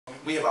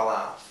We have a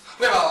laugh.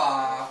 We have a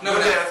laugh. No,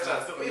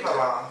 we have a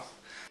laugh.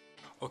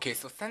 Okay,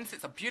 so since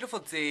it's a beautiful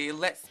day,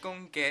 let's go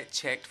and get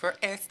checked for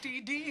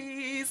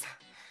STDs.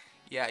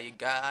 Yeah, you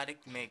gotta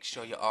make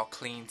sure you're all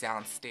clean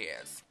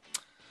downstairs.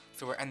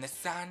 So we're in the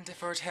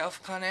Sandiford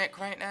Health Clinic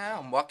right now.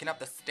 I'm walking up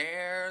the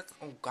stairs.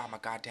 Oh god, my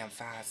goddamn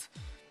thighs.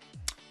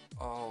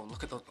 Oh,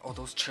 look at those. Oh,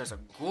 those chairs are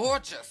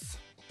gorgeous.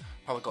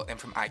 Probably got them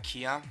from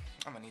IKEA.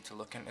 I'm gonna need to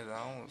look into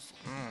those.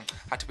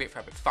 Had to wait for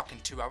about fucking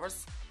 2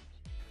 hours.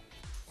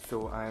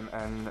 So I'm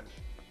in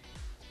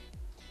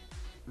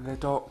the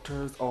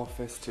doctor's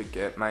office to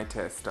get my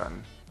test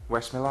done.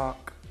 Wish me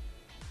luck.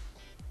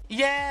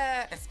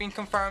 Yeah, it's been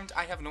confirmed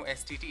I have no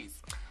STDs.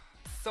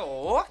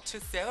 So, to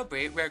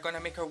celebrate, we're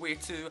gonna make our way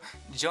to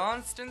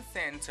Johnston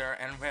Centre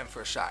in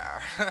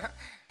Renfrewshire.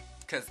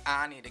 Cause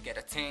I need to get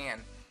a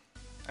tan.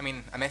 I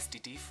mean, I'm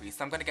STD free,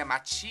 so I'm gonna get my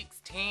cheeks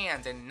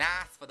tanned and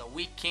nice for the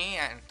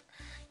weekend.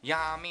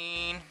 Yeah, I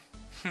mean,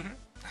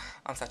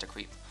 I'm such a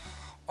creep.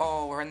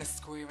 Oh, we're in the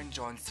square in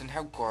Johnston.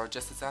 How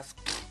gorgeous is this?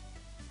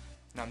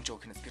 No, I'm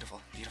joking. It's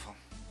beautiful, beautiful.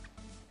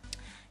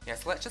 Yeah,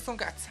 so let's just go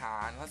get a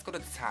tan. Let's go to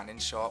the tanning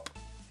shop.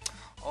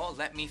 Oh,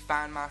 let me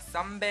find my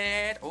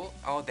sunbed.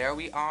 Oh, there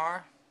we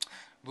are.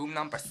 Room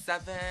number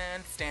 7.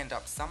 Stand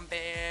up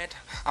sunbed.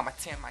 I'ma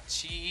tan my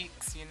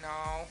cheeks, you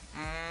know.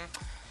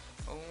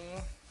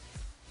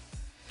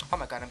 Oh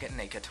my god, I'm getting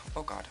naked.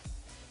 Oh god.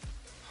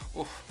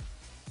 Oof.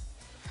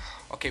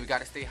 Okay, we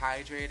gotta stay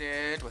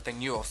hydrated with a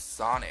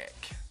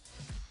Neurosonic.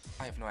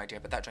 I have no idea,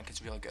 but that drink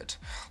is really good.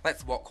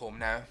 Let's walk home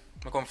now.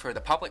 We're going through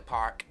the public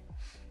park.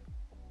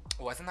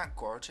 Oh, isn't that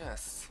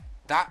gorgeous?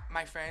 That,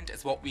 my friend,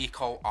 is what we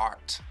call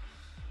art.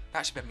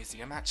 That should be a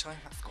museum, actually.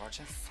 That's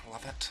gorgeous. I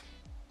love it.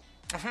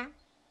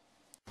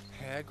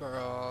 Hey,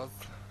 girls.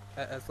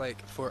 It is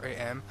like 4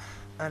 AM,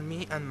 and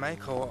me and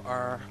Michael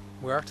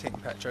we're taking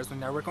pictures, and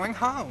now we're going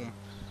home.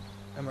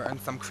 And we're in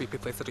some creepy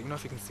place. I don't know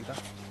if you can see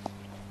that.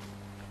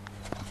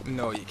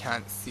 No, you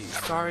can't see.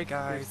 Sorry,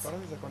 guys.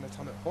 Sorries, I'm going to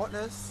turn it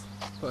hotness.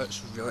 But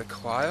it's really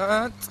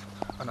quiet.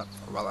 Oh, no,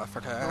 well,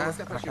 Africa. Oh, let's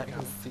get a picture. I can't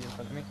even see in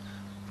front of me.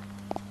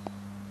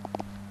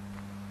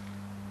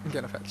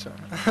 Get a picture.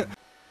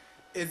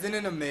 Isn't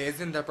it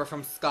amazing that we're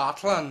from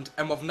Scotland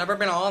and we've never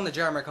been on the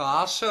Jeremy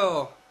Class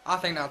show? I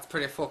think that's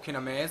pretty fucking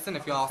amazing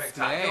if you ask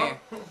me.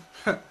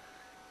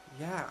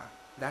 Yeah,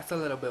 that's a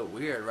little bit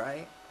weird,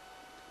 right?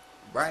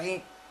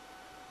 Right?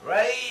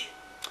 Right?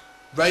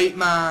 Right,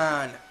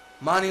 man.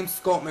 My name's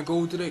Scott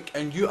McGoldrick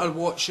and you are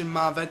watching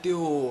my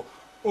video.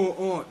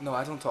 No,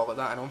 I don't talk like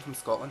that. I know I'm from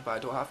Scotland, but I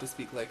don't have to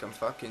speak like I'm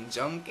fucking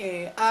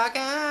junkie. Okay.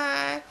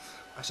 I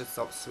should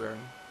stop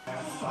swearing.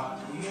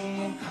 Fuck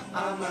me,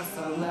 I'm a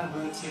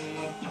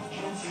celebrity.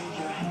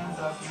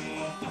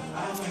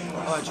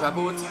 Oh, I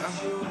dribbled.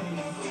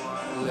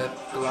 Lip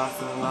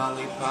gloss and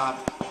lollipop.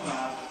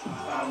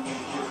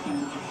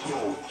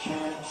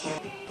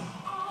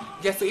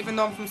 Yeah, so even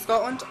though I'm from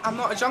Scotland, I'm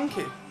not a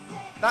junkie.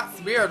 That's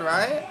weird,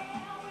 right?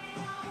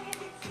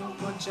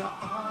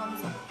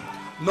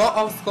 Not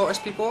all Scottish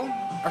people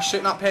are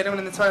shooting up heroin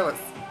in the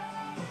toilets.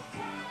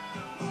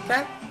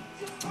 Okay?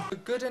 The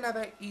good are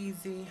never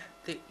easy,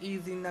 the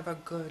easy never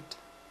good.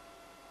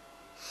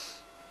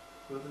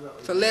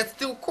 So let's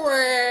do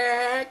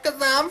quick,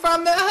 cause I'm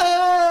from the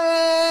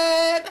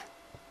hood.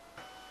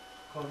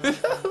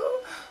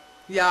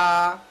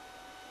 Yeah.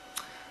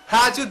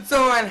 How you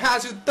doing? How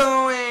you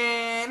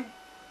doing?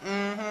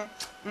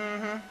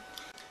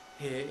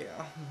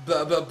 Yeah.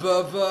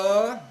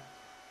 Ba.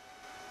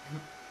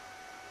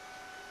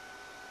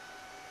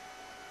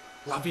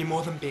 Love you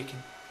more than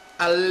bacon.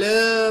 I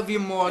love you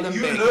more than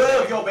bacon. You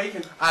love your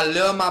bacon. I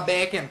love my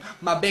bacon.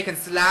 My bacon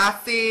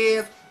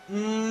slices.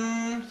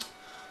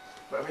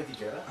 Where did you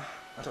get it?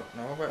 I don't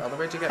know. Where other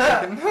way to get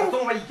bacon? I don't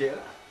know where you get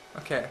it.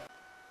 Okay.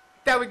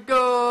 There we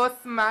go.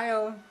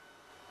 Smile.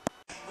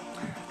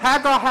 Hi,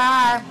 go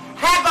hi.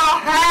 Hey, go,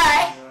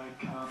 hey!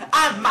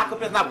 I'm Michael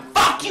Bills and I will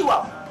fuck you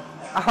up!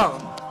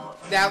 Oh,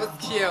 that was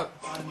cute.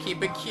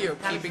 Keep it cute.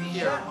 Keep it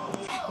cute.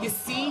 You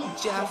see,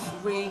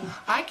 Jeffrey,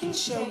 I can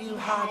show you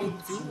how to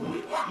do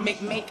it.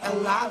 Make a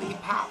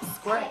lollipop,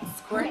 squirt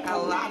a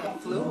lot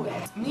of fluid.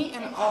 Me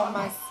and all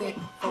my sick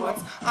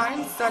thoughts,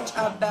 I'm such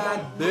a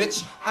bad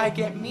bitch. I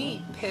get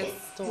me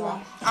pissed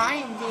off. I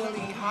am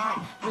really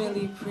hot,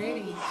 really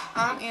pretty.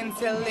 I'm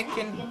into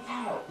licking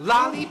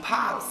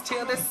lollipops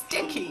till they're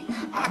sticky.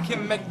 I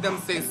can make them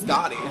say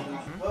Scotty.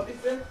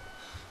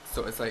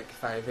 So it's like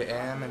 5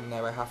 AM and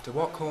now I have to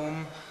walk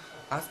home.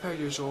 As per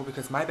usual,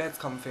 because my bed's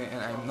comfy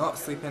and I'm not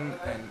sleeping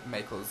in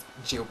Michael's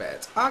jail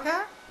bed.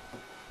 Okay?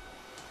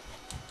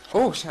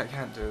 Oh shit, I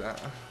can't do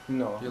that.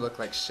 No. You look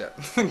like shit.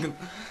 I'm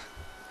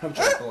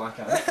joking, I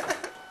can't.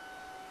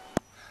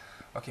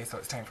 Okay, so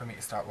it's time for me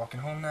to start walking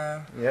home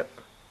now. Yep.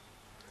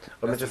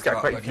 Let me just get a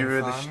quick view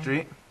of the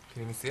street. Can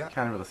you even see it?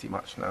 Can't really see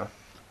much now.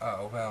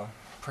 Oh well,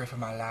 pray for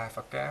my life,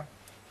 okay?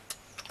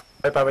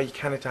 Oh, by the way, you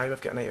can't die with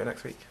getting out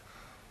next week.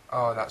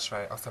 Oh, that's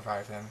right, I'll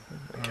survive then.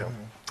 Okay.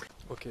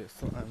 Okay,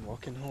 so I'm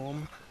walking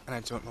home, and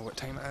I don't know what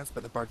time it is,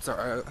 but the birds are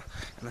out,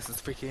 and this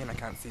is freaky, and I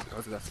can't see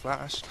because of this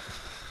flash.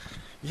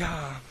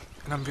 Yeah,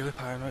 And I'm really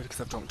paranoid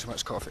because I've drunk too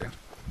much coffee.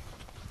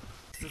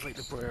 This is like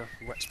the Blair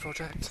Witch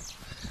Project.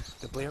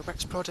 The Blair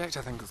Witch Project,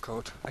 I think it's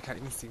called. I can't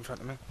even see in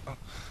front of me. Oh.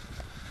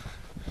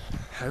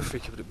 How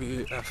freaky would it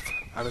be if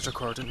I was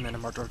recording and then a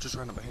murderer just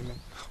ran up behind me?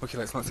 Okay,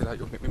 let's not say that,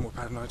 you'll make me more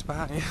paranoid.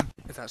 Bye!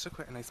 It's actually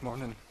quite a nice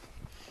morning.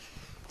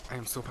 I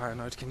am so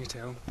paranoid, can you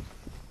tell?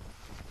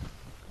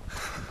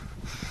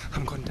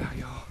 I'm gonna die,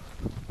 y'all.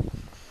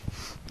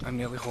 I'm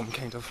nearly home,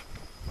 kind of.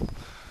 Oh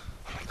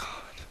my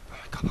god,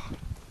 oh my god.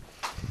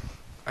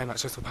 I'm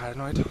actually so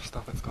paranoid.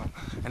 Stop it, Scott.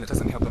 And it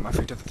doesn't help that I'm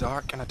afraid of the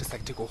dark and I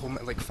decide to go home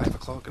at like 5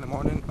 o'clock in the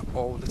morning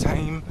all the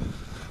time.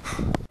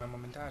 My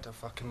mum and dad have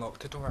fucking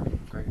locked the door.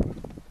 Great.